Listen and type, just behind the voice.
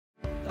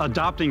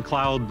Adopting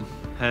cloud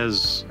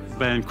has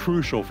been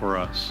crucial for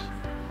us.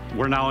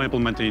 We're now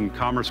implementing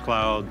Commerce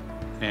Cloud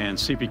and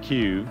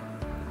CPQ.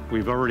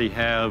 We've already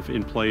have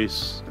in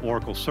place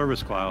Oracle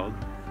Service Cloud.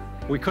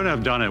 We couldn't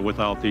have done it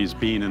without these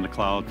being in the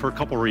cloud for a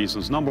couple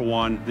reasons. Number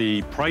one,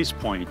 the price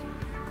point.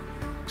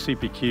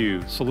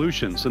 CPQ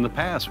solutions in the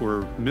past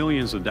were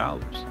millions of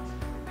dollars.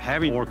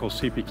 Having Oracle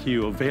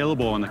CPQ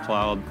available in the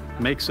cloud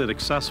makes it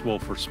accessible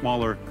for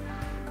smaller,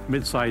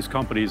 mid-sized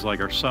companies like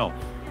ourselves.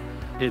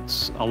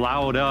 It's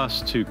allowed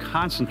us to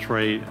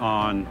concentrate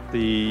on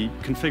the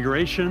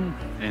configuration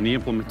and the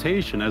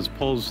implementation as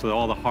opposed to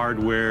all the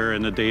hardware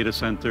and the data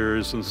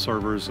centers and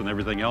servers and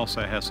everything else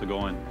that has to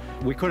go in.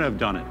 We couldn't have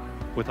done it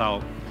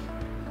without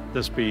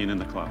this being in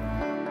the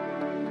cloud.